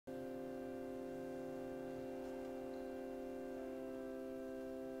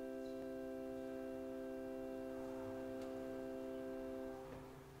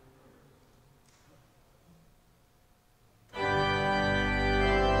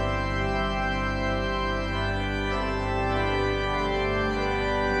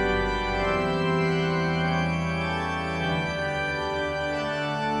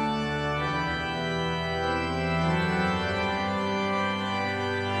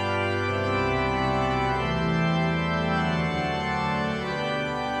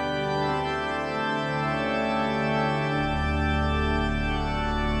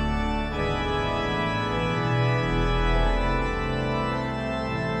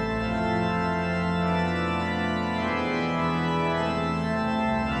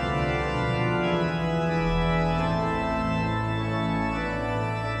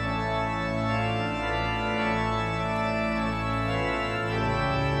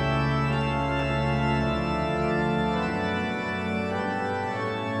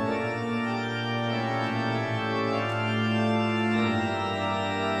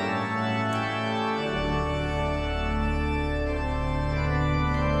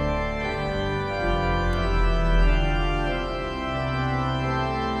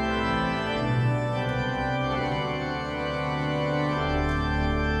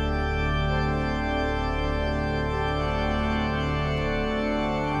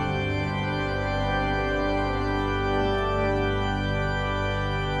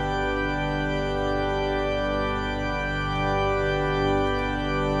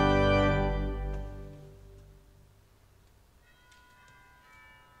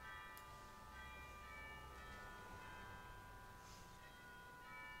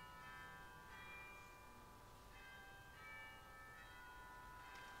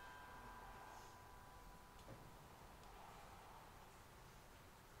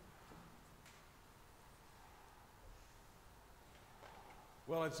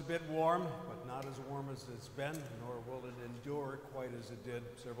Well, it's a bit warm, but not as warm as it's been, nor will it endure quite as it did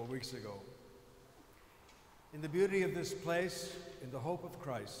several weeks ago. In the beauty of this place, in the hope of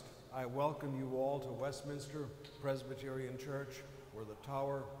Christ, I welcome you all to Westminster Presbyterian Church, where the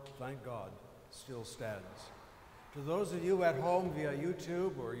tower, thank God, still stands. To those of you at home via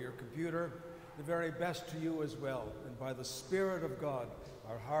YouTube or your computer, the very best to you as well. And by the Spirit of God,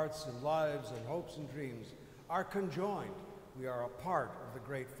 our hearts and lives and hopes and dreams are conjoined. We are a part of the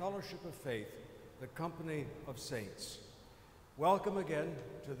great fellowship of faith, the company of saints. Welcome again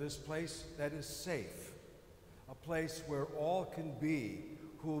to this place that is safe, a place where all can be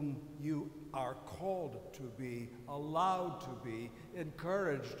whom you are called to be, allowed to be,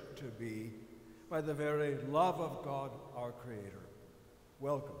 encouraged to be by the very love of God, our Creator.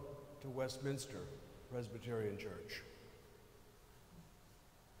 Welcome to Westminster Presbyterian Church.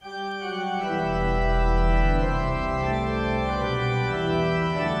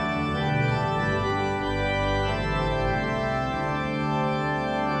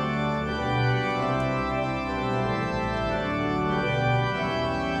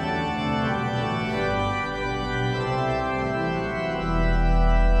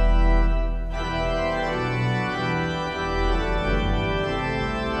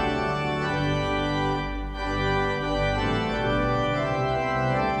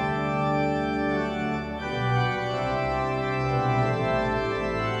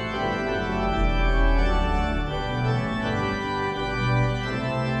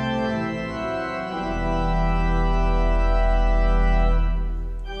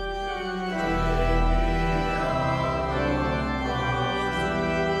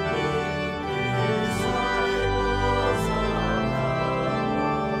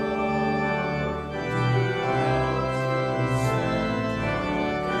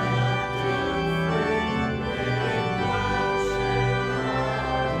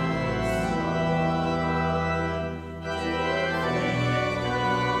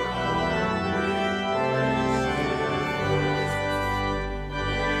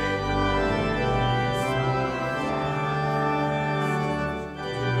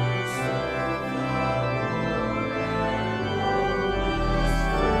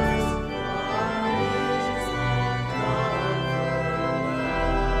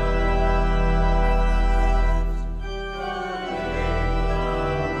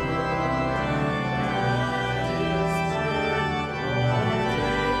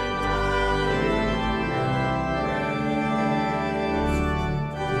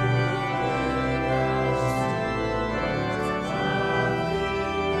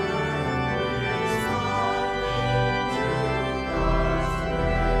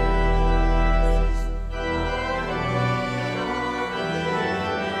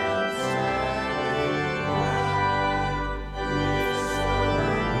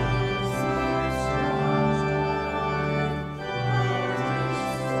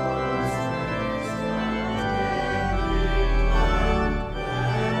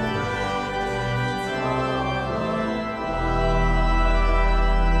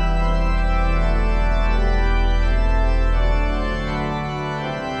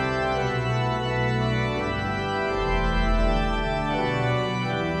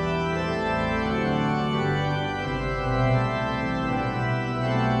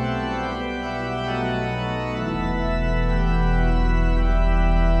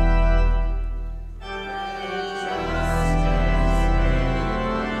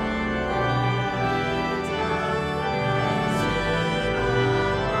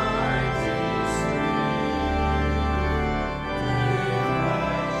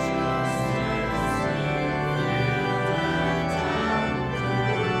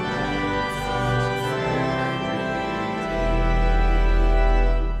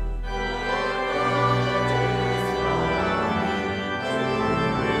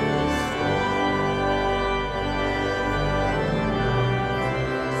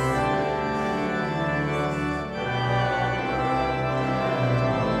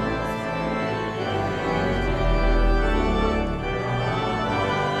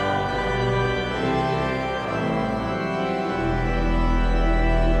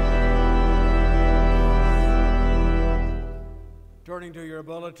 Turning to your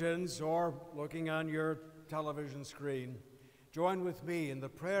bulletins or looking on your television screen, join with me in the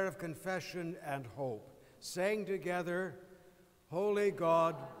prayer of confession and hope, saying together, Holy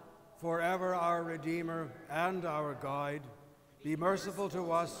God, forever our Redeemer and our Guide, be merciful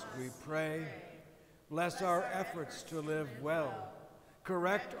to us, we pray. Bless our efforts to live well.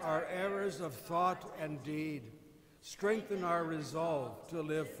 Correct our errors of thought and deed. Strengthen our resolve to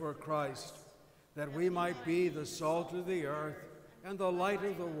live for Christ, that we might be the salt of the earth and the light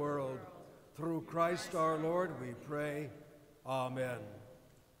of the world. Through Christ our Lord, we pray. Amen.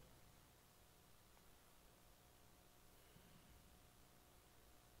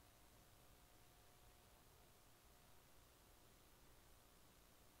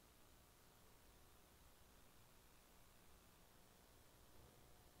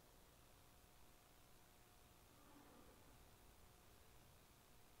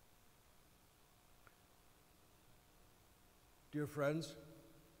 Dear friends,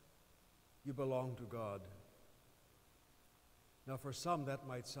 you belong to God. Now, for some, that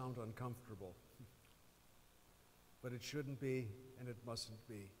might sound uncomfortable, but it shouldn't be and it mustn't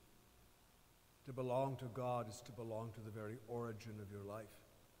be. To belong to God is to belong to the very origin of your life.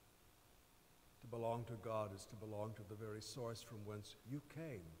 To belong to God is to belong to the very source from whence you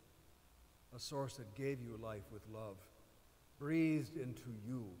came, a source that gave you life with love, breathed into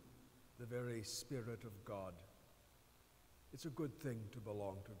you the very Spirit of God. It's a good thing to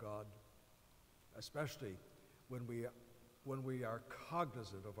belong to God, especially when we are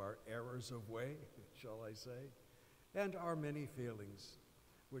cognizant of our errors of way, shall I say, and our many failings,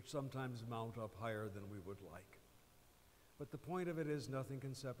 which sometimes mount up higher than we would like. But the point of it is nothing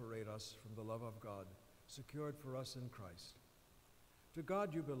can separate us from the love of God, secured for us in Christ. To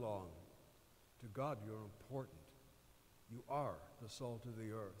God you belong. To God you're important. You are the salt of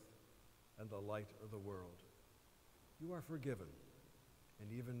the earth and the light of the world. You are forgiven,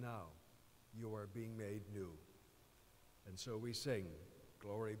 and even now you are being made new. And so we sing,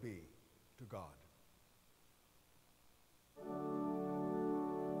 Glory be to God.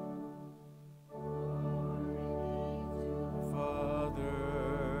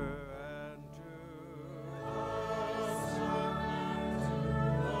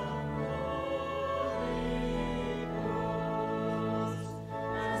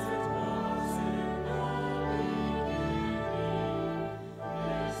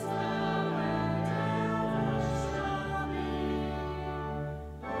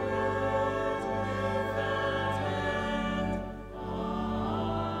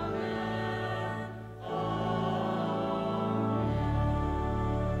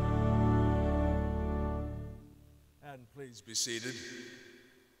 Please be seated.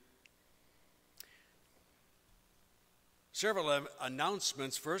 Several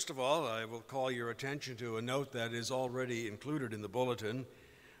announcements. First of all, I will call your attention to a note that is already included in the bulletin,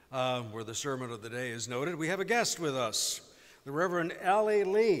 where the sermon of the day is noted. We have a guest with us, the Reverend Allie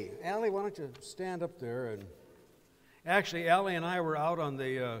Lee. Allie, why don't you stand up there? And actually, Allie and I were out on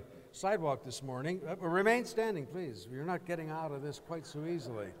the sidewalk this morning. Remain standing, please. You're not getting out of this quite so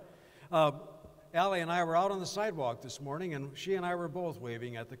easily. Allie and I were out on the sidewalk this morning, and she and I were both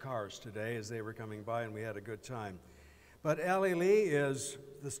waving at the cars today as they were coming by, and we had a good time. But Allie Lee is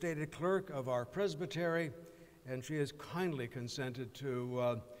the stated clerk of our presbytery, and she has kindly consented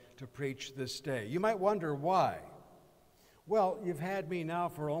to preach this day. You might wonder why. Well, you've had me now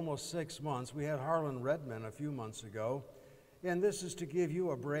for almost 6 months. We had Harlan Redman a few months ago, and this is to give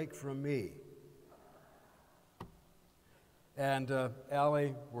you a break from me. And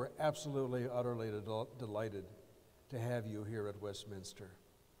Allie, we're absolutely, utterly delighted to have you here at Westminster.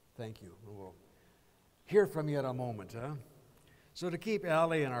 Thank you. We'll hear from you in a moment. So to keep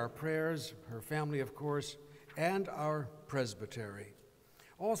Allie in our prayers, her family, of course, and our presbytery.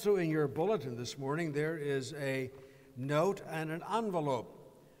 Also in your bulletin this morning, there is a note and an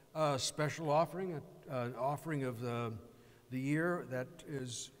envelope, a special offering, an offering of the year that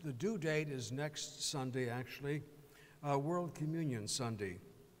is, the due date is next Sunday, actually. World Communion Sunday.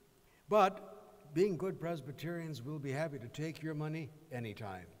 But being good Presbyterians, we'll be happy to take your money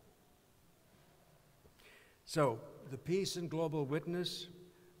anytime. So, the Peace and Global Witness,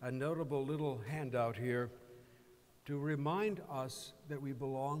 a notable little handout here to remind us that we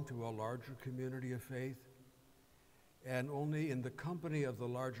belong to a larger community of faith, and only in the company of the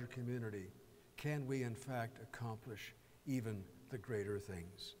larger community can we in fact accomplish even the greater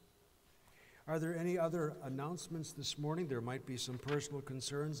things. Are there any other announcements this morning? There might be some personal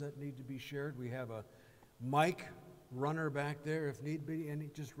concerns that need to be shared. We have a mic runner back there if need be.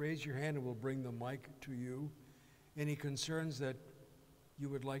 Just raise your hand and we'll bring the mic to you. Any concerns that you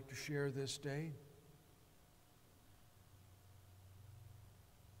would like to share this day?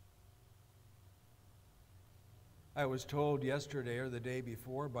 I was told yesterday or the day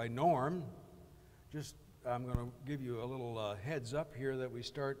before by Norm, I'm going to give you a little heads up here that we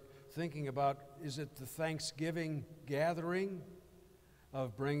start thinking about, is it the Thanksgiving gathering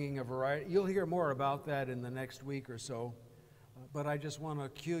of bringing a variety? You'll hear more about that in the next week or so, but I just want to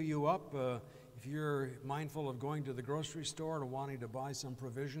cue you up. if you're mindful of going to the grocery store and wanting to buy some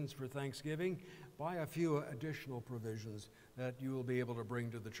provisions for Thanksgiving, buy a few additional provisions that you will be able to bring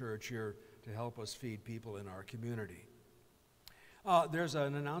to the church here to help us feed people in our community. There's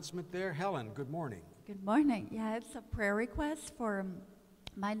an announcement there. Helen, good morning. Good morning. Yeah, it's a prayer request for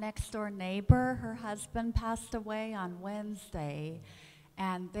my next door neighbor. Her husband passed away on Wednesday,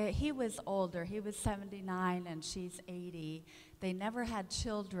 and he was older. He was 79 and she's 80. They never had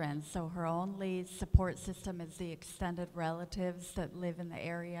children, so her only support system is the extended relatives that live in the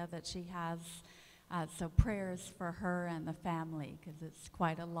area that she has. So prayers for her and the family, because it's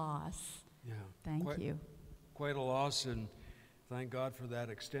quite a loss. Yeah. Thank you. Quite a loss, and thank God for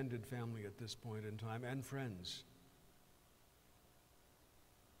that extended family at this point in time, and friends.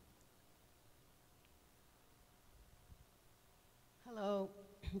 Hello.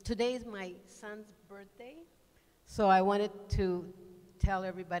 Today is my son's birthday, so I wanted to tell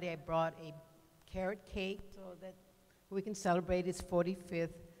everybody I brought a carrot cake so that we can celebrate his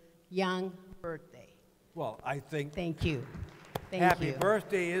 45th young birthday. Well, I think Thank you. Thank happy you.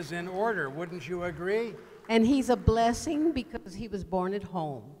 birthday is in order, wouldn't you agree? And he's a blessing because he was born at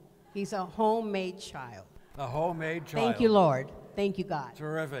home. He's a homemade child. A homemade child. Thank you, Lord. Thank you, God.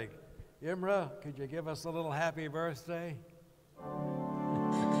 Terrific. Imra, could you give us a little happy birthday?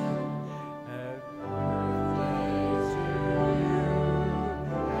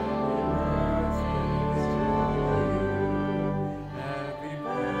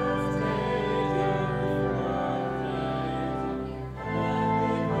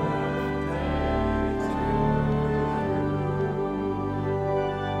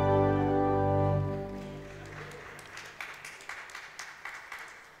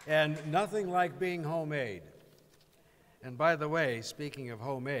 And nothing like being homemade. And by the way, speaking of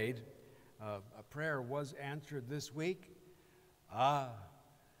homemade, a prayer was answered this week.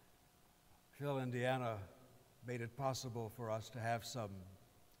 Phil, Indiana made it possible for us to have some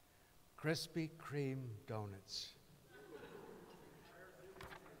Krispy Kreme donuts.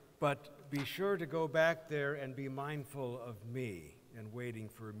 But be sure to go back there and be mindful of me and waiting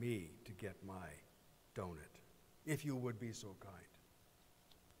for me to get my donut, if you would be so kind.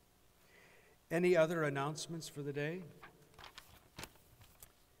 Any other announcements for the day?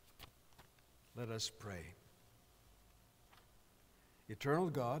 Let us pray. Eternal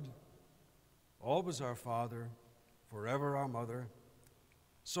God, always our Father, forever our Mother,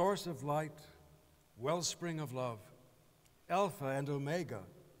 source of light, wellspring of love, Alpha and Omega,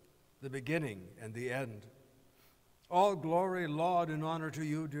 the beginning and the end. All glory, laud, and honor to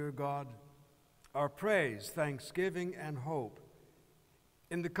you, dear God, our praise, thanksgiving, and hope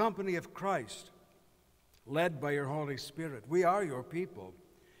in the company of Christ, led by your Holy Spirit. We are your people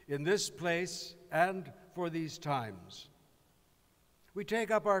in this place and for these times. We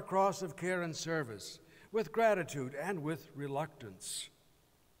take up our cross of care and service with gratitude and with reluctance.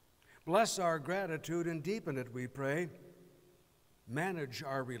 Bless our gratitude and deepen it, we pray. Manage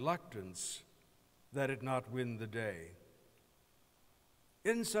our reluctance, that it not win the day.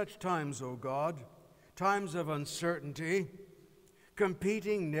 In such times, O God, times of uncertainty,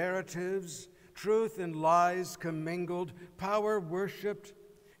 competing narratives, truth and lies commingled, power worshipped,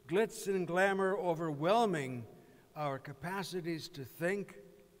 glitz and glamour overwhelming our capacities to think.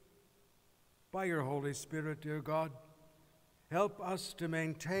 By your Holy Spirit, dear God, help us to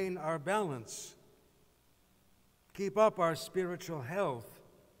maintain our balance, keep up our spiritual health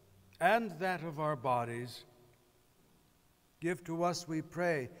and that of our bodies. Give to us, we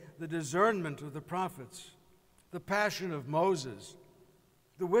pray, the discernment of the prophets, the passion of Moses,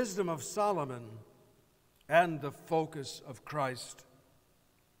 the wisdom of Solomon, and the focus of Christ.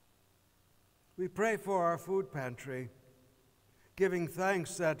 We pray for our food pantry, giving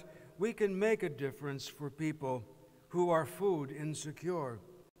thanks that we can make a difference for people who are food insecure,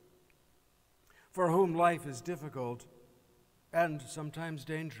 for whom life is difficult and sometimes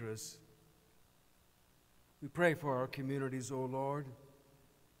dangerous. We pray for our communities, O Lord,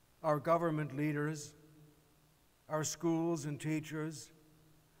 our government leaders, our schools and teachers,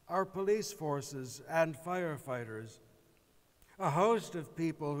 our police forces and firefighters, a host of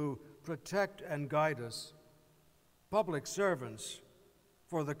people who protect and guide us, public servants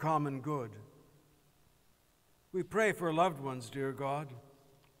for the common good. We pray for loved ones, dear God.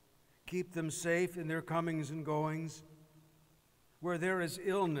 Keep them safe in their comings and goings. Where there is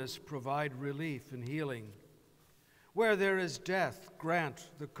illness, provide relief and healing. Where there is death,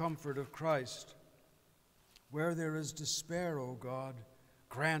 grant the comfort of Christ. Where there is despair, O God,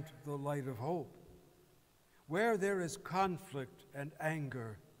 grant the light of hope. Where there is conflict and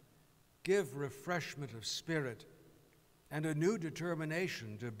anger, give refreshment of spirit and a new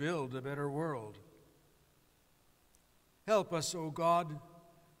determination to build a better world. Help us, O God,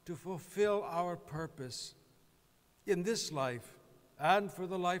 to fulfill our purpose in this life and for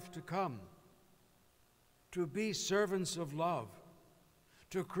the life to come, to be servants of love,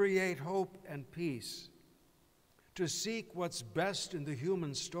 to create hope and peace, to seek what's best in the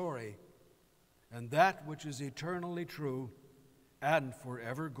human story and that which is eternally true and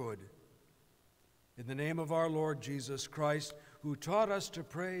forever good. In the name of our Lord Jesus Christ, who taught us to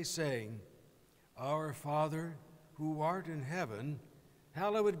pray, saying, Our Father, who art in heaven,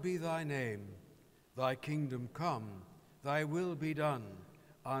 hallowed be thy name. Thy kingdom come, thy will be done,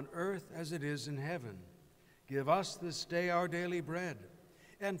 on earth as it is in heaven. Give us this day our daily bread,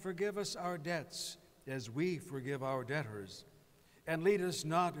 and forgive us our debts, as we forgive our debtors. And lead us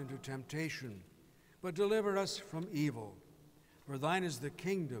not into temptation, but deliver us from evil. For thine is the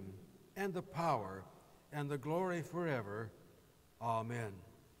kingdom, and the power, and the glory forever. Amen.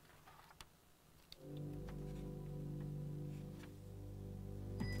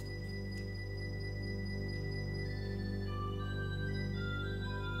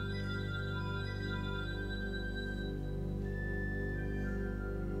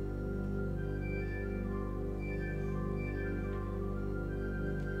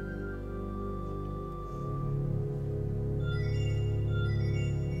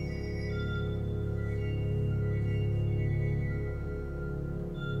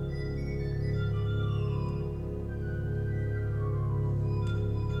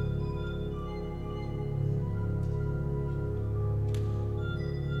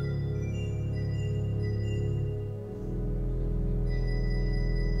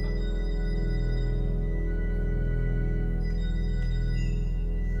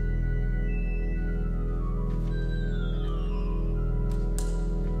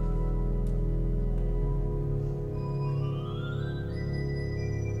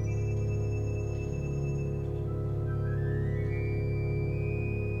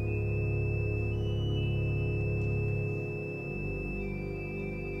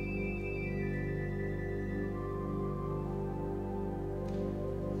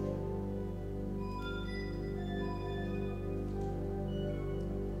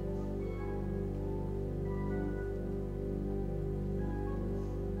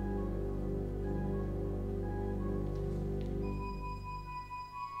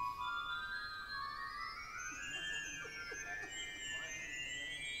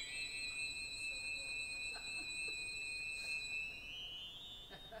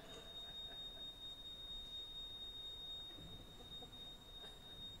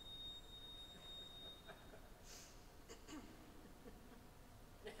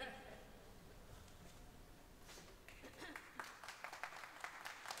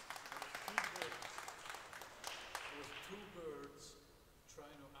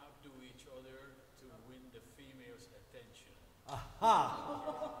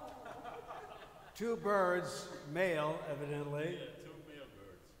 Two birds, male evidently, two male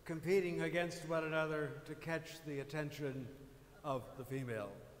birds, competing against one another to catch the attention of the female.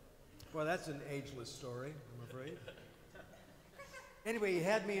 Well, that's an ageless story, I'm afraid. Anyway, you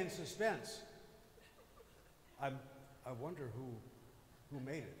had me in suspense. I wonder who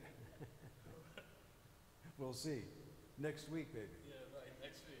made it. We'll see. Next week, maybe. Yeah, right,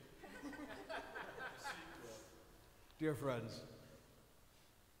 next week. The sequel. Dear friends,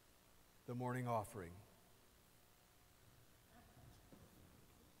 the morning offering.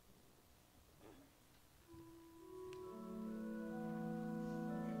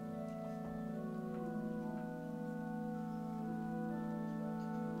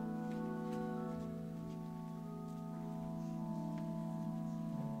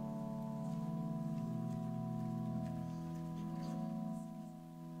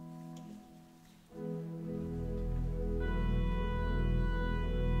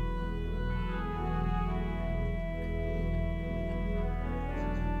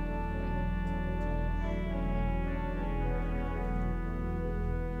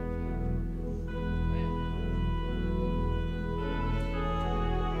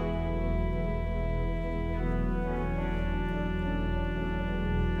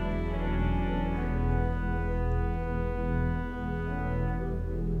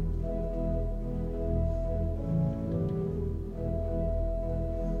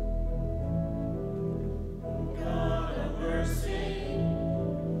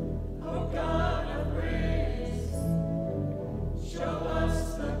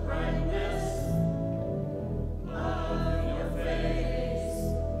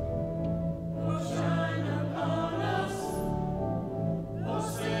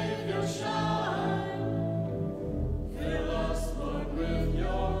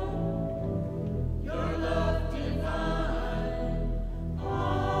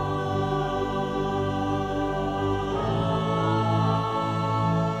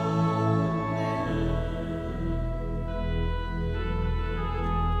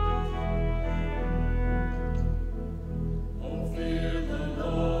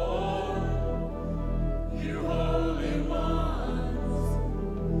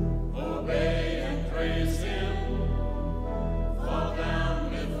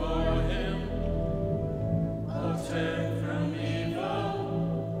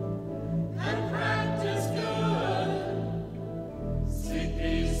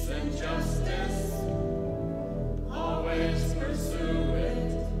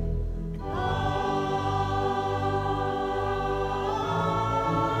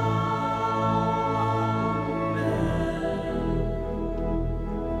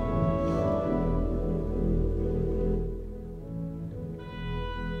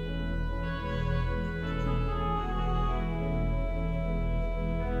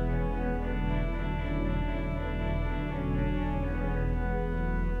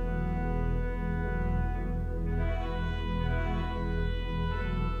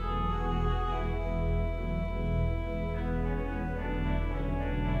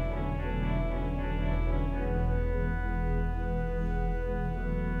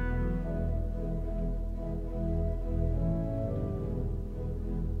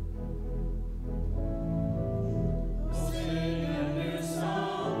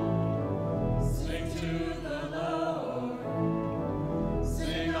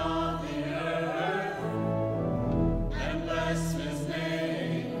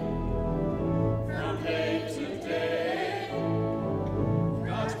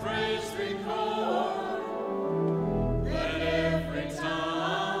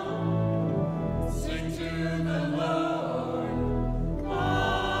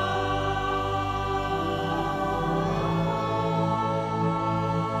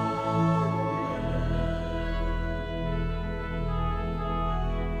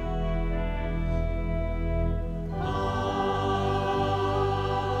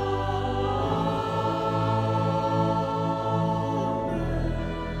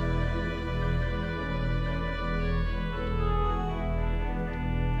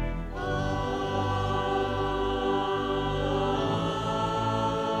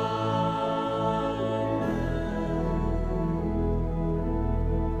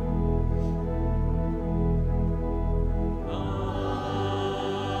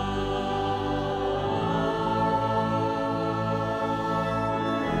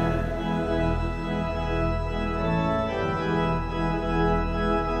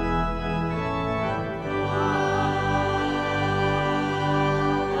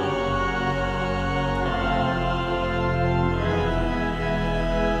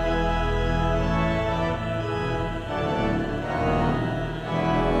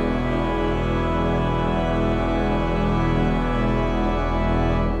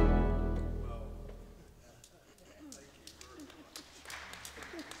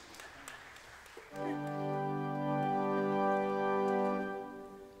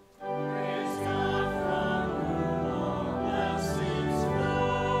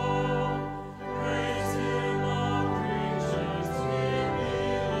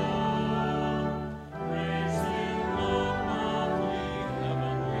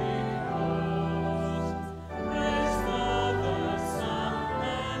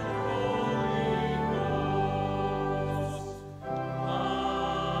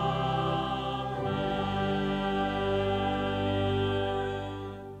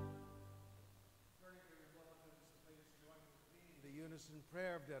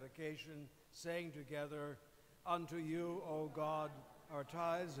 prayer of dedication, saying together, "Unto you, O God, our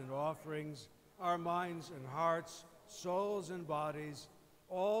tithes and offerings, our minds and hearts, souls and bodies,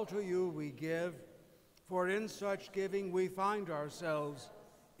 all to you we give, for in such giving we find ourselves.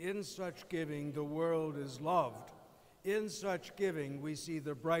 In such giving the world is loved. In such giving we see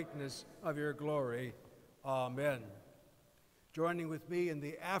the brightness of your glory. Amen." Joining with me in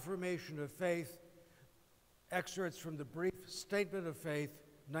the affirmation of faith, excerpts from the brief Statement of Faith,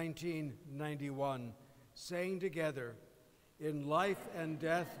 1991, saying together, "In life and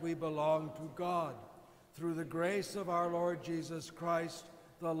death we belong to God. Through the grace of our Lord Jesus Christ,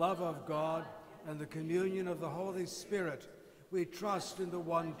 the love of God, and the communion of the Holy Spirit, we trust in the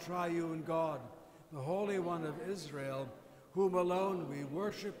one triune God, the Holy One of Israel, whom alone we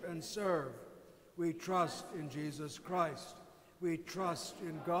worship and serve. We trust in Jesus Christ. We trust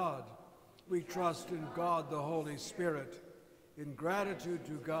in God. We trust in God, the Holy Spirit. In gratitude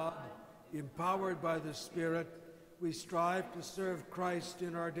to God, empowered by the Spirit, we strive to serve Christ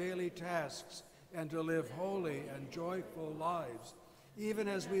in our daily tasks and to live holy and joyful lives, even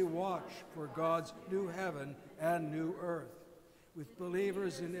as we watch for God's new heaven and new earth. With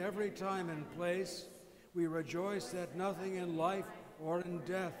believers in every time and place, we rejoice that nothing in life or in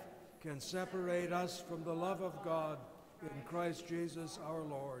death can separate us from the love of God in Christ Jesus our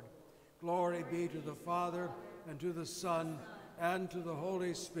Lord. Glory be to the Father, and to the Son, and to the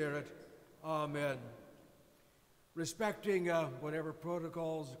Holy Spirit. Amen. Respecting whatever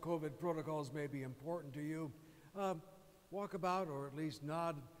protocols, COVID protocols may be important to you, walk about or at least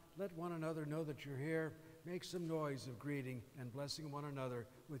nod. Let one another know that you're here. Make some noise of greeting and blessing one another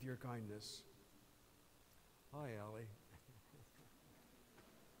with your kindness. Hi, Allie.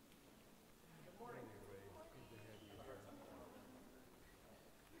 Good morning. Anyway, good to have you here.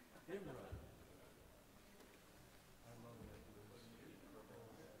 Imra. I love that blues.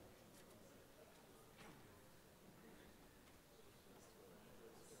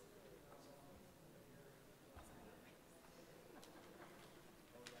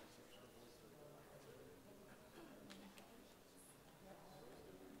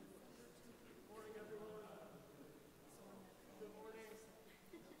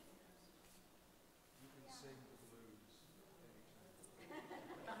 You can sing the blues anytime.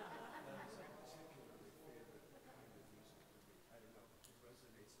 That's a particularly favorite kind of music for me. I don't know, it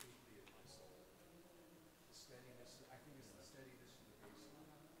resonates deeply in my soul. The steadiness, I think it's the steadiness of the bass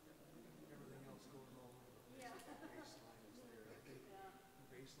line. Everything else goes all over the place. The bass line is there. I think the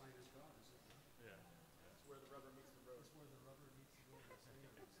bass line is God, is it not? Yeah. That's where the rubber meets the road. That's where the rubber meets the road. It's there.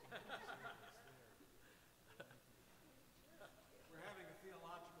 It's there. It's there. Thank you. We're having a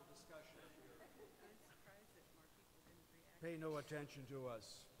theological discussion here. Pay no attention to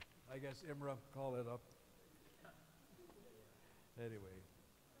us. I guess Imra, call it up. Anyway,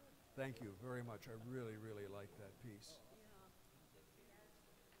 thank you very much. I really, really like that piece.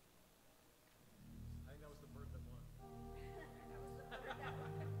 I think that was the bird that won.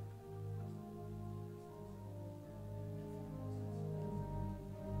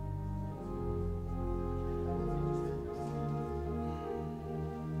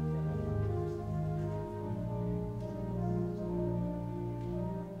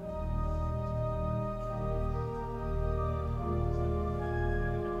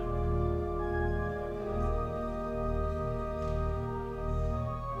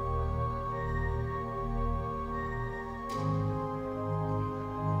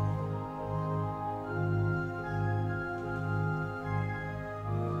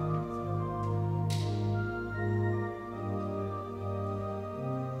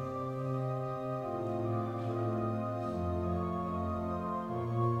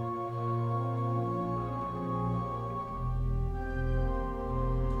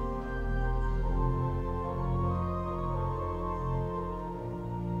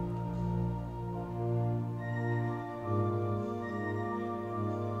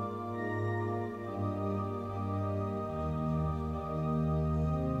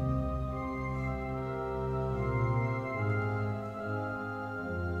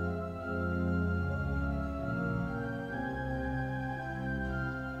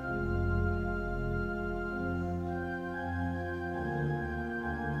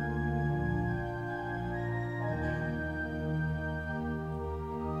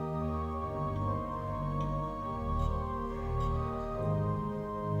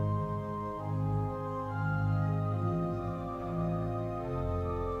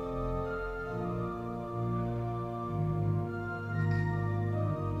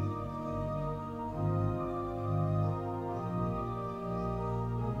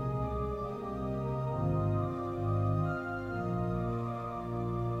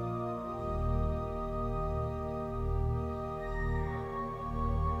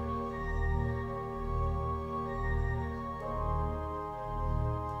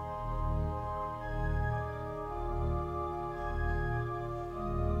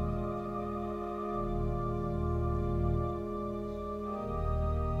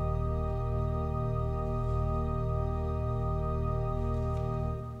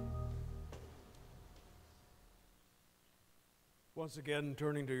 Once again,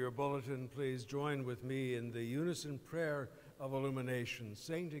 turning to your bulletin, please join with me in the unison prayer of illumination.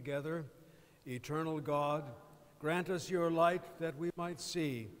 Saying together, Eternal God, grant us your light that we might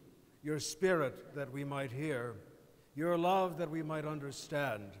see, your spirit that we might hear, your love that we might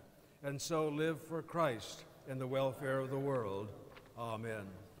understand, and so live for Christ and the welfare of the world. Amen.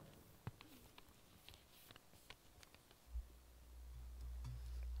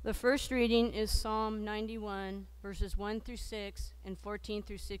 The first reading is Psalm 91, verses 1 through 6 and 14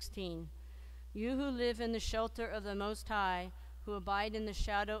 through 16. You who live in the shelter of the Most High, who abide in the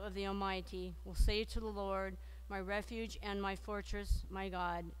shadow of the Almighty, will say to the Lord, my refuge and my fortress, my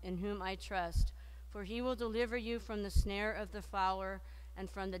God, in whom I trust. For he will deliver you from the snare of the fowler and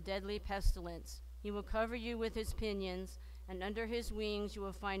from the deadly pestilence. He will cover you with his pinions, and under his wings you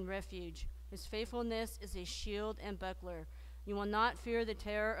will find refuge. His faithfulness is a shield and buckler. You will not fear the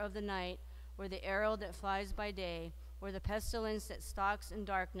terror of the night, or the arrow that flies by day, or the pestilence that stalks in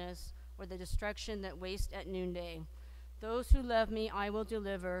darkness, or the destruction that wastes at noonday. Those who love me I will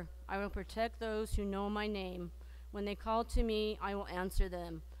deliver. I will protect those who know my name. When they call to me, I will answer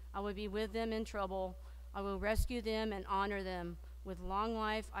them. I will be with them in trouble. I will rescue them and honor them. With long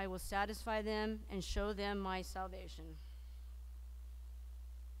life I will satisfy them and show them my salvation.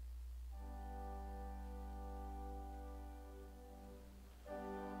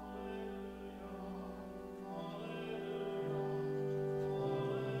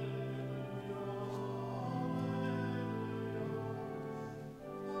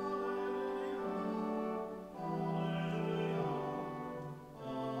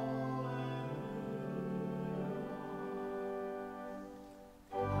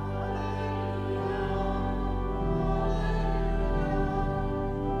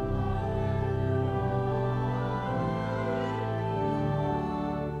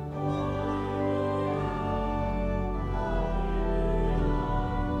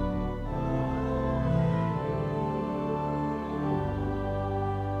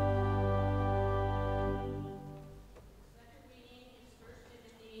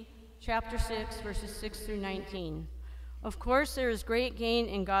 Chapter 6, verses 6 through 19. Of course, there is great gain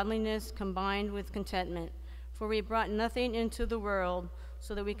in godliness combined with contentment, for we brought nothing into the world,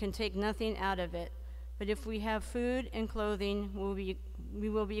 so that we can take nothing out of it. But if we have food and clothing, we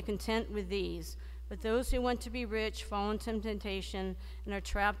will be content with these. But those who want to be rich fall into temptation and are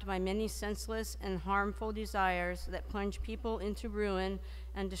trapped by many senseless and harmful desires that plunge people into ruin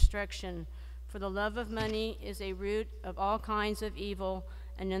and destruction. For the love of money is a root of all kinds of evil,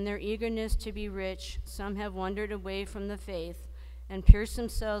 and in their eagerness to be rich, some have wandered away from the faith and pierced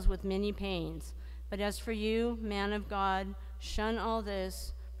themselves with many pains. But as for you, man of God, shun all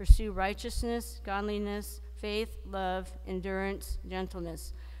this, pursue righteousness, godliness, faith, love, endurance,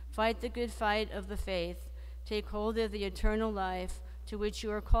 gentleness. Fight the good fight of the faith. Take hold of the eternal life to which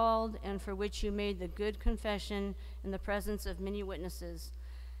you are called and for which you made the good confession in the presence of many witnesses.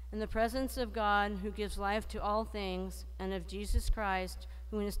 In the presence of God, who gives life to all things, and of Jesus Christ,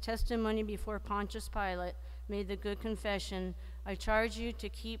 who in his testimony before Pontius Pilate made the good confession, I charge you to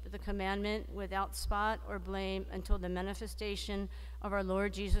keep the commandment without spot or blame until the manifestation of our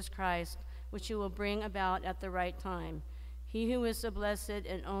Lord Jesus Christ, which you will bring about at the right time. He who is the blessed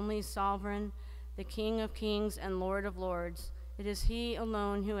and only sovereign, the King of kings and Lord of lords, it is he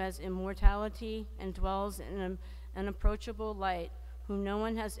alone who has immortality and dwells in an unapproachable light, whom no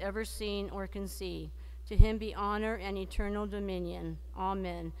one has ever seen or can see. To him be honor and eternal dominion.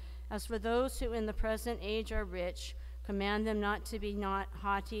 Amen. As for those who in the present age are rich, command them not to be not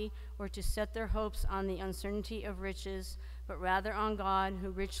haughty or to set their hopes on the uncertainty of riches, but rather on God,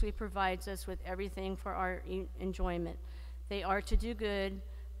 who richly provides us with everything for our enjoyment. They are to do good,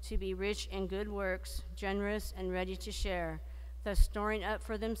 to be rich in good works, generous and ready to share, thus storing up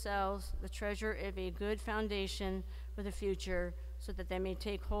for themselves the treasure of a good foundation for the future, so that they may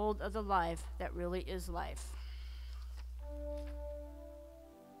take hold of the life that really is life.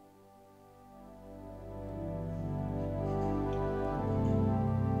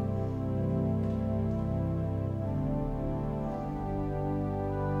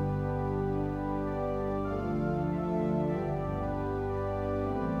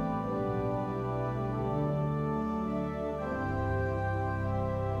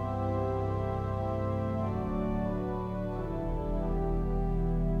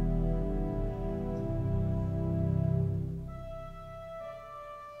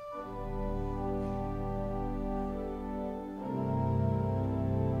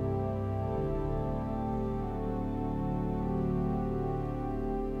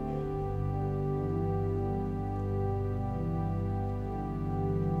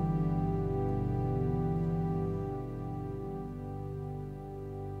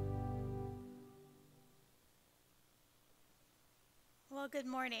 Well, good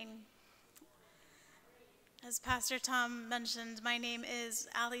morning. As Pastor Tom mentioned, my name is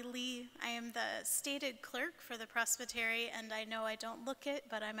Allie Lee. I am the stated clerk for the Presbytery, and I know I don't look it,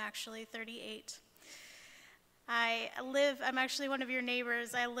 but I'm actually 38. I'm actually one of your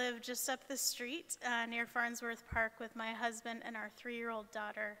neighbors. I live just up the street near Farnsworth Park with my husband and our 3-year-old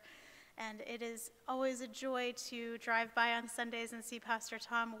daughter. And it is always a joy to drive by on Sundays and see Pastor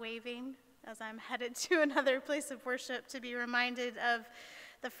Tom waving as I'm headed to another place of worship to be reminded of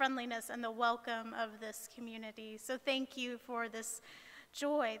the friendliness and the welcome of this community. So thank you for this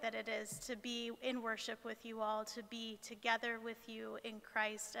joy that it is to be in worship with you all, to be together with you in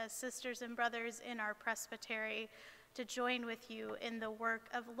Christ as sisters and brothers in our presbytery, to join with you in the work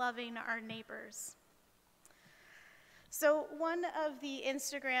of loving our neighbors. So one of the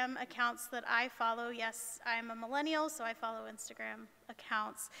Instagram accounts that I follow, yes, I'm a millennial, so I follow Instagram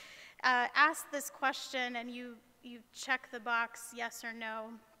accounts, asked this question, and you check the box, yes or no.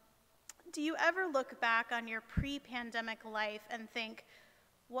 Do you ever look back on your pre-pandemic life and think,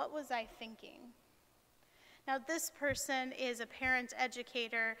 what was I thinking? Now, this person is a parent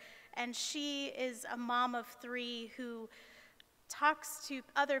educator, and she is a mom of 3 who talks to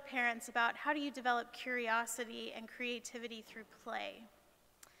other parents about how do you develop curiosity and creativity through play.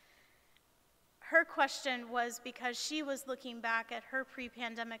 Her question was because she was looking back at her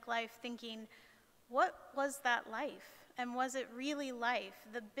pre-pandemic life thinking, what was that life? And was it really life?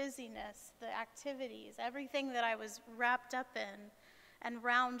 The busyness, the activities, everything that I was wrapped up in and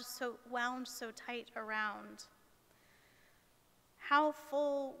wound so tight around. How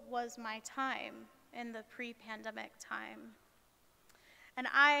full was my time in the pre-pandemic time? And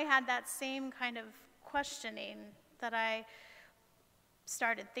I had that same kind of questioning that I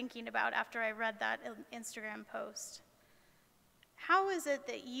started thinking about after I read that Instagram post. How is it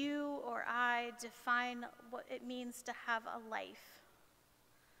that you or I define what it means to have a life?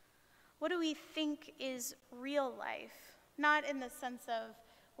 What do we think is real life? Not in the sense of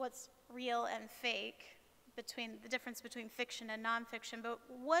what's real and fake, between the difference between fiction and nonfiction, but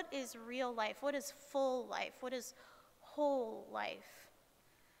what is real life? What is full life? What is whole life?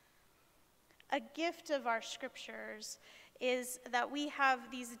 A gift of our scriptures is that we have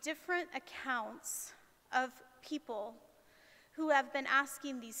these different accounts of people who have been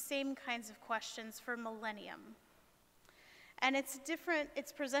asking these same kinds of questions for millennium. And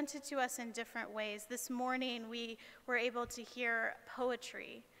it's presented to us in different ways. This morning we were able to hear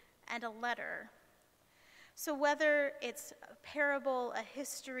poetry and a letter. So whether it's a parable, a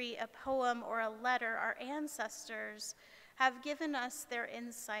history, a poem, or a letter, our ancestors have given us their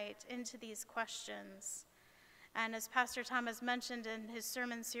insight into these questions. And as Pastor Tom has mentioned in his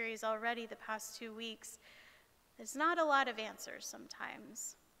sermon series already the past 2 weeks, there's not a lot of answers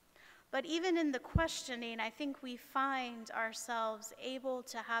sometimes. But even in the questioning, I think we find ourselves able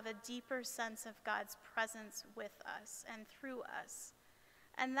to have a deeper sense of God's presence with us and through us.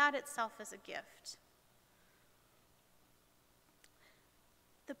 And that itself is a gift.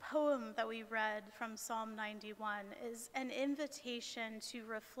 The poem that we read from Psalm 91 is an invitation to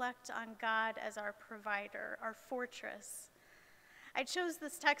reflect on God as our provider, our fortress. I chose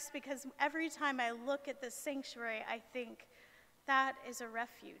this text because every time I look at this sanctuary, I think that is a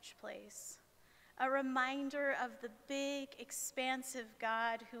refuge place, a reminder of the big, expansive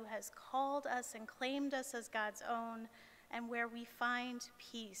God who has called us and claimed us as God's own, and where we find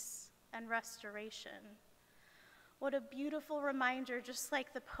peace and restoration. What a beautiful reminder, just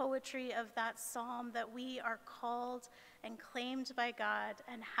like the poetry of that psalm, that we are called and claimed by God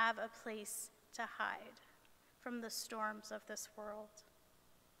and have a place to hide from the storms of this world.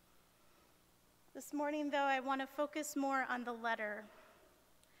 This morning, though, I want to focus more on the letter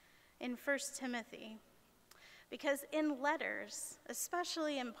in 1 Timothy, because in letters,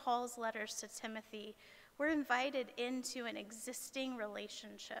 especially in Paul's letters to Timothy, we're invited into an existing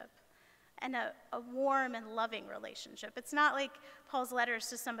relationship and a warm and loving relationship. It's not like Paul's letters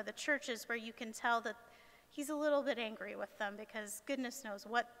to some of the churches where you can tell that he's a little bit angry with them because goodness knows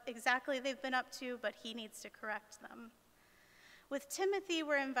what exactly they've been up to, but he needs to correct them. With Timothy,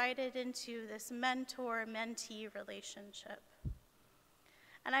 we're invited into this mentor-mentee relationship.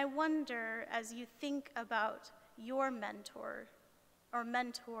 And I wonder, as you think about your mentor or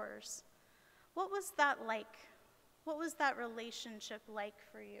mentors, what was that like? What was that relationship like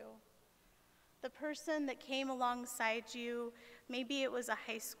for you? The person that came alongside you, maybe it was a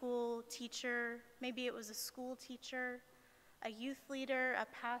high school teacher, maybe it was a school teacher, a youth leader, a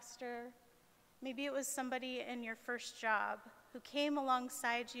pastor, maybe it was somebody in your first job who came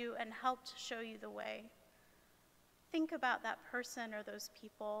alongside you and helped show you the way. Think about that person or those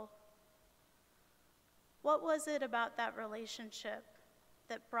people. What was it about that relationship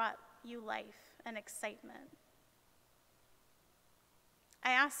that brought you life and excitement?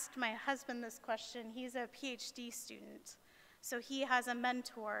 I asked my husband this question. He's a PhD student, so he has a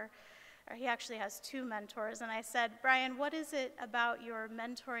mentor, or he actually has two mentors, and I said, Brian, what is it about your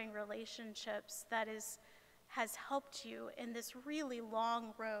mentoring relationships that has helped you in this really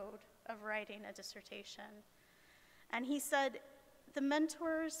long road of writing a dissertation? And he said, the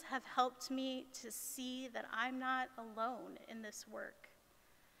mentors have helped me to see that I'm not alone in this work.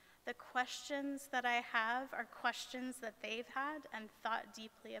 The questions that I have are questions that they've had and thought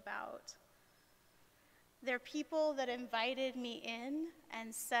deeply about. They're people that invited me in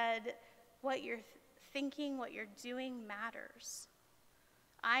and said, what you're thinking, what you're doing matters.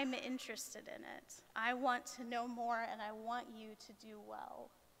 I'm interested in it. I want to know more, and I want you to do well.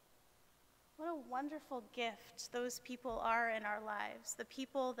 What a wonderful gift those people are in our lives, the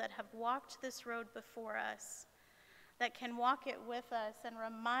people that have walked this road before us, that can walk it with us and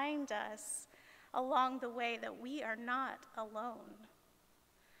remind us along the way that we are not alone.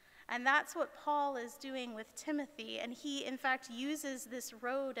 And that's what Paul is doing with Timothy, and he, in fact, uses this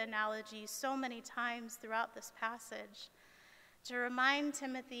road analogy so many times throughout this passage to remind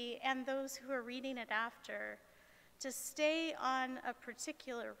Timothy and those who are reading it after to stay on a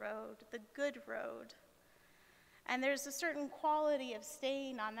particular road, the good road. And there's a certain quality of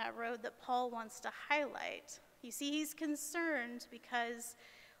staying on that road that Paul wants to highlight. You see, he's concerned because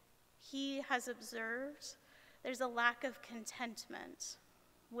he has observed there's a lack of contentment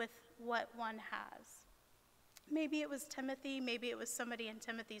with what one has. Maybe it was Timothy, maybe it was somebody in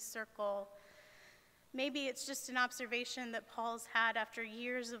Timothy's circle. Maybe it's just an observation that Paul's had after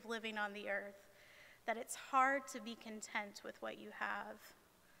years of living on the earth, that it's hard to be content with what you have.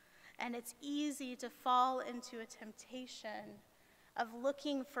 And it's easy to fall into a temptation of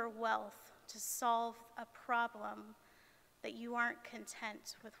looking for wealth to solve a problem that you aren't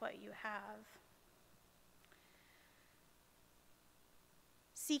content with what you have.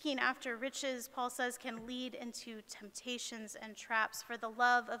 Seeking after riches, Paul says, can lead into temptations and traps, for the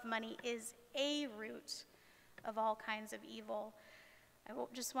love of money is a root of all kinds of evil. I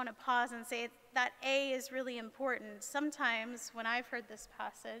just want to pause and say that A is really important. Sometimes when I've heard this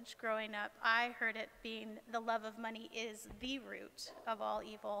passage growing up, I heard it being the love of money is the root of all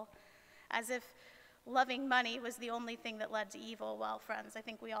evil, as if loving money was the only thing that led to evil. Well, friends, I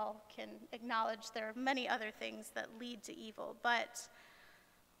think we all can acknowledge there are many other things that lead to evil, but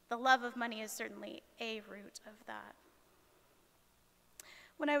the love of money is certainly a root of that.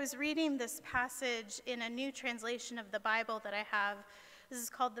 When I was reading this passage in a new translation of the Bible that I have, this is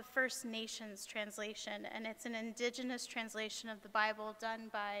called the First Nations translation, and it's an indigenous translation of the Bible done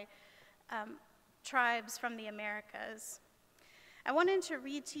by tribes from the Americas. I wanted to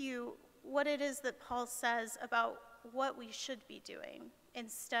read to you what it is that Paul says about what we should be doing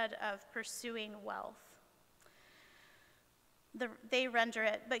instead of pursuing wealth. They render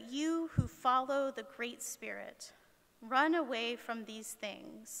it, but you who follow the Great Spirit, run away from these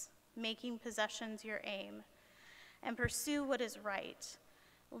things, making possessions your aim, and pursue what is right,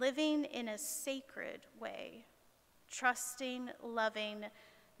 living in a sacred way, trusting, loving,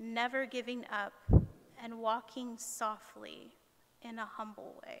 never giving up, and walking softly in a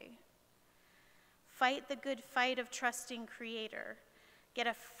humble way. Fight the good fight of trusting Creator. Get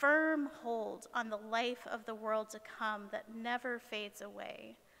a firm hold on the life of the world to come that never fades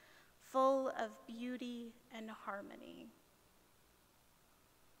away, full of beauty and harmony.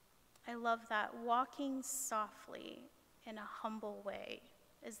 I love that. Walking softly in a humble way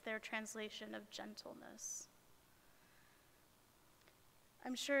is their translation of gentleness.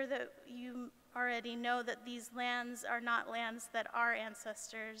 I'm sure that you already know that these lands are not lands that our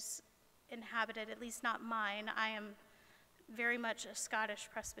ancestors inhabited, at least not mine. I am very much a Scottish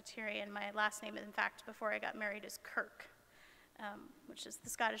Presbyterian. My last name, in fact, before I got married, is Kirk, which is the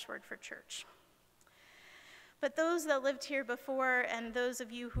Scottish word for church. But those that lived here before, and those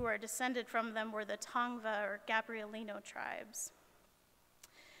of you who are descended from them, were the Tongva or Gabrielino tribes.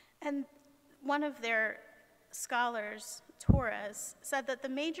 And one of their scholars, Torres, said that the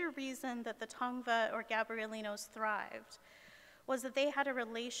major reason that the Tongva or Gabrielinos thrived was that they had a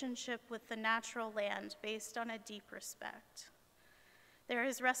relationship with the natural land based on a deep respect. There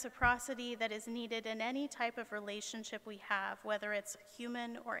is reciprocity that is needed in any type of relationship we have, whether it's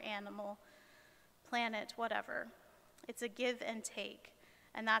human or animal, planet, whatever. It's a give and take.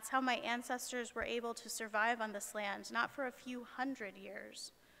 And that's how my ancestors were able to survive on this land, not for a few hundred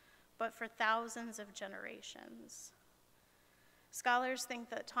years, but for thousands of generations. Scholars think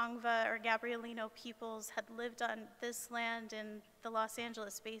that Tongva or Gabrielino peoples had lived on this land in the Los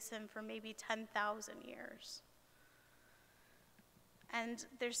Angeles basin for maybe 10,000 years. And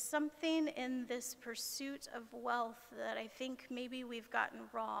there's something in this pursuit of wealth that I think maybe we've gotten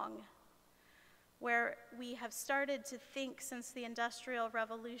wrong, where we have started to think since the Industrial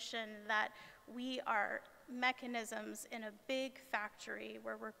Revolution that we are mechanisms in a big factory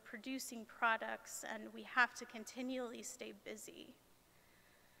where we're producing products and we have to continually stay busy.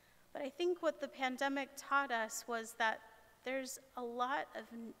 But I think what the pandemic taught us was that there's a lot of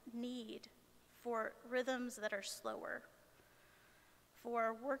need for rhythms that are slower,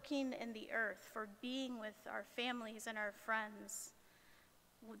 for working in the earth, for being with our families and our friends,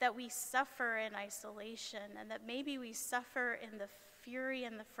 that we suffer in isolation, and that maybe we suffer in the fury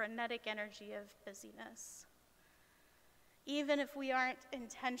and the frenetic energy of busyness. Even if we aren't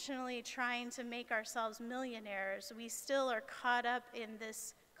intentionally trying to make ourselves millionaires, we still are caught up in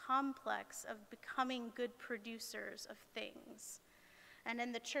this complex of becoming good producers of things, and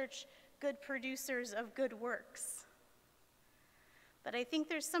in the church, good producers of good works. But I think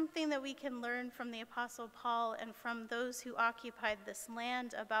there's something that we can learn from the Apostle Paul and from those who occupied this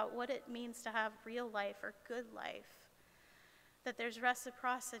land about what it means to have real life or good life. That there's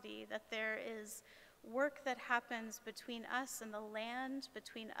reciprocity, that there is work that happens between us and the land,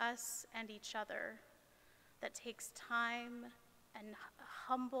 between us and each other, that takes time and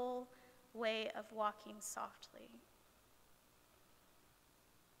a humble way of walking softly.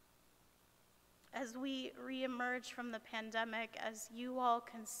 As we reemerge from the pandemic, as you all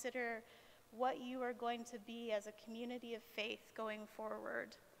consider what you are going to be as a community of faith going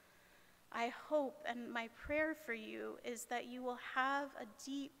forward, I hope, and my prayer for you is that you will have a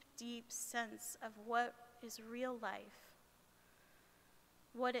deep, deep sense of what is real life,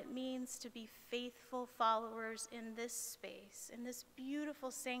 what it means to be faithful followers in this space, in this beautiful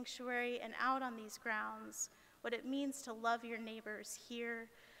sanctuary and out on these grounds, what it means to love your neighbors here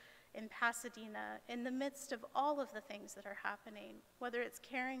in Pasadena, in the midst of all of the things that are happening, whether it's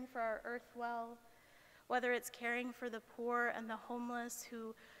caring for our earth well, whether it's caring for the poor and the homeless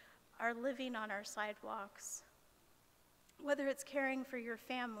who are living on our sidewalks, whether it's caring for your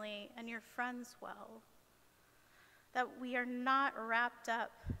family and your friends well, that we are not wrapped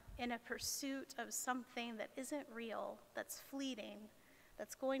up in a pursuit of something that isn't real, that's fleeting,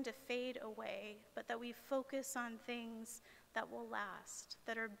 that's going to fade away, but that we focus on things that will last,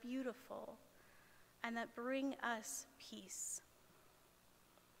 that are beautiful, and that bring us peace.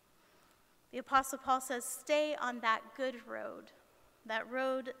 The Apostle Paul says, stay on that good road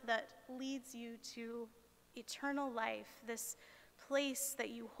that leads you to eternal life, this place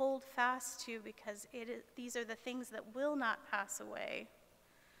that you hold fast to because these are the things that will not pass away.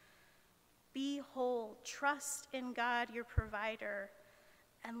 Be whole, trust in God, your provider,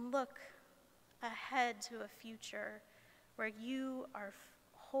 and look ahead to a future where you are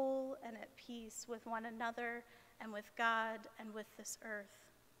whole and at peace with one another and with God and with this earth.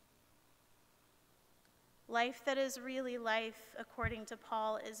 Life that is really life, according to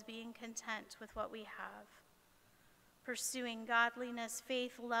Paul, is being content with what we have, pursuing godliness,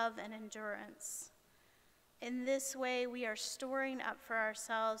 faith, love, and endurance. In this way, we are storing up for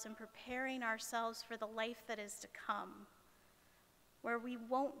ourselves and preparing ourselves for the life that is to come, where we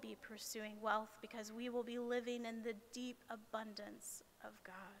won't be pursuing wealth because we will be living in the deep abundance of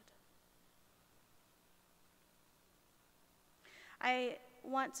God. I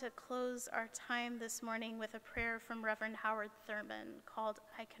want to close our time this morning with a prayer from Reverend Howard Thurman called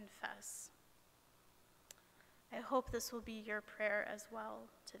I Confess. I hope this will be your prayer as well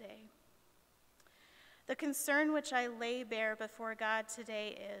today. The concern which I lay bare before God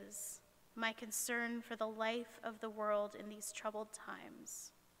today is my concern for the life of the world in these troubled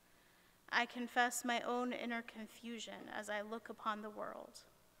times. I confess my own inner confusion as I look upon the world.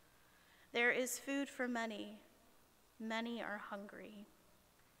 There is food for many, many are hungry.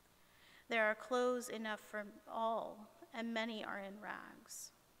 There are clothes enough for all, and many are in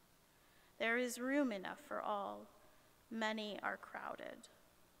rags. There is room enough for all, many are crowded.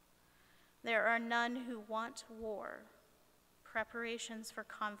 There are none who want war. Preparations for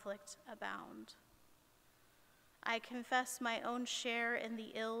conflict abound. I confess my own share in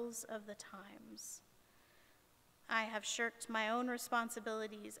the ills of the times. I have shirked my own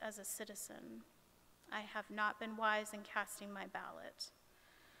responsibilities as a citizen. I have not been wise in casting my ballot.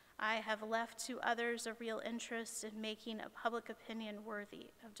 I have left to others a real interest in making a public opinion worthy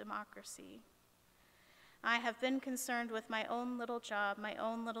of democracy. I have been concerned with my own little job, my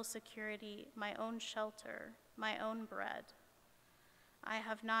own little security, my own shelter, my own bread. I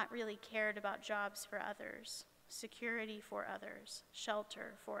have not really cared about jobs for others, security for others,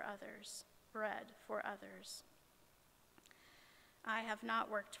 shelter for others, bread for others. I have not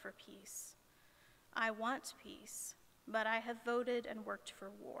worked for peace. I want peace. but I have voted and worked for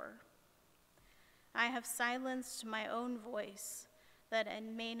war. I have silenced my own voice that it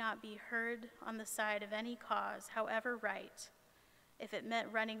may not be heard on the side of any cause, however right, if it meant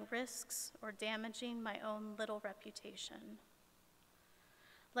running risks or damaging my own little reputation.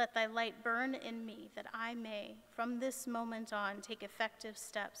 Let thy light burn in me that I may, from this moment on, take effective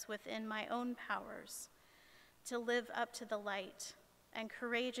steps within my own powers to live up to the light and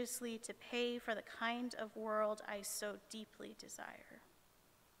courageously to pay for the kind of world I so deeply desire.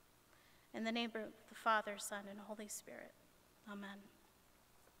 In the name of the Father, Son, and Holy Spirit, amen.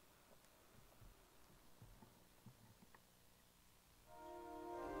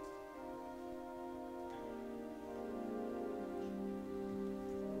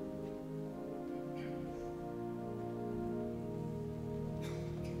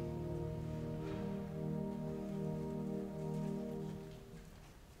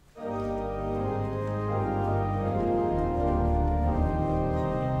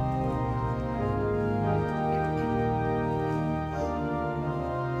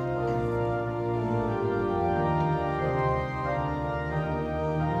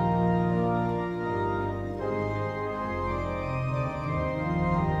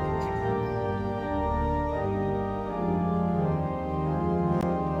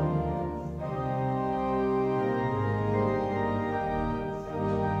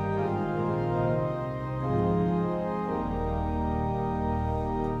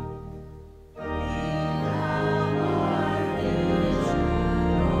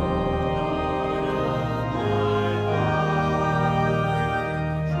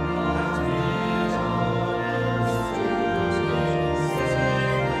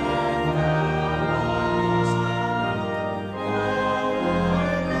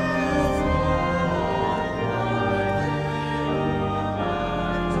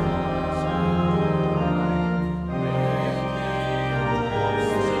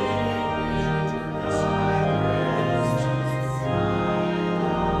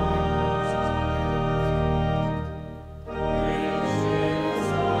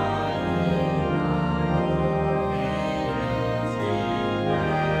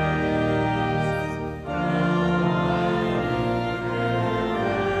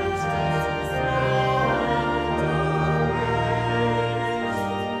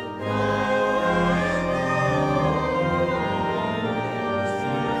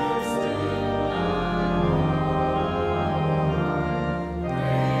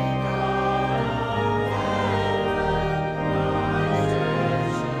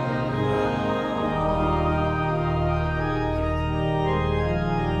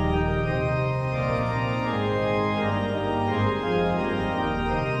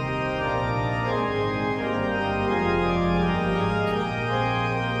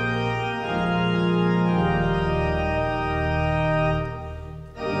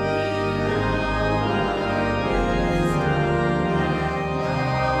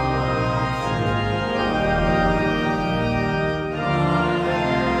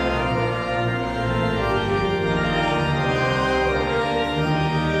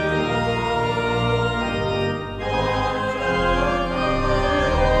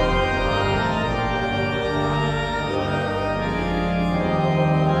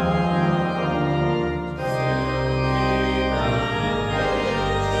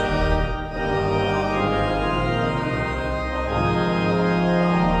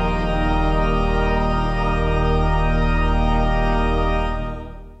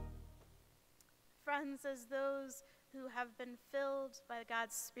 As those who have been filled by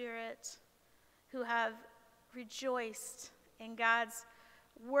God's Spirit, who have rejoiced in God's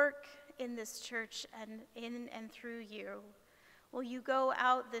work in this church and in and through you, will you go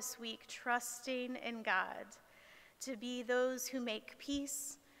out this week trusting in God to be those who make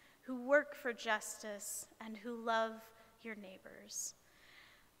peace, who work for justice, and who love your neighbors?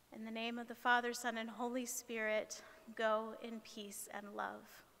 In the name of the Father, Son, and Holy Spirit, go in peace and love.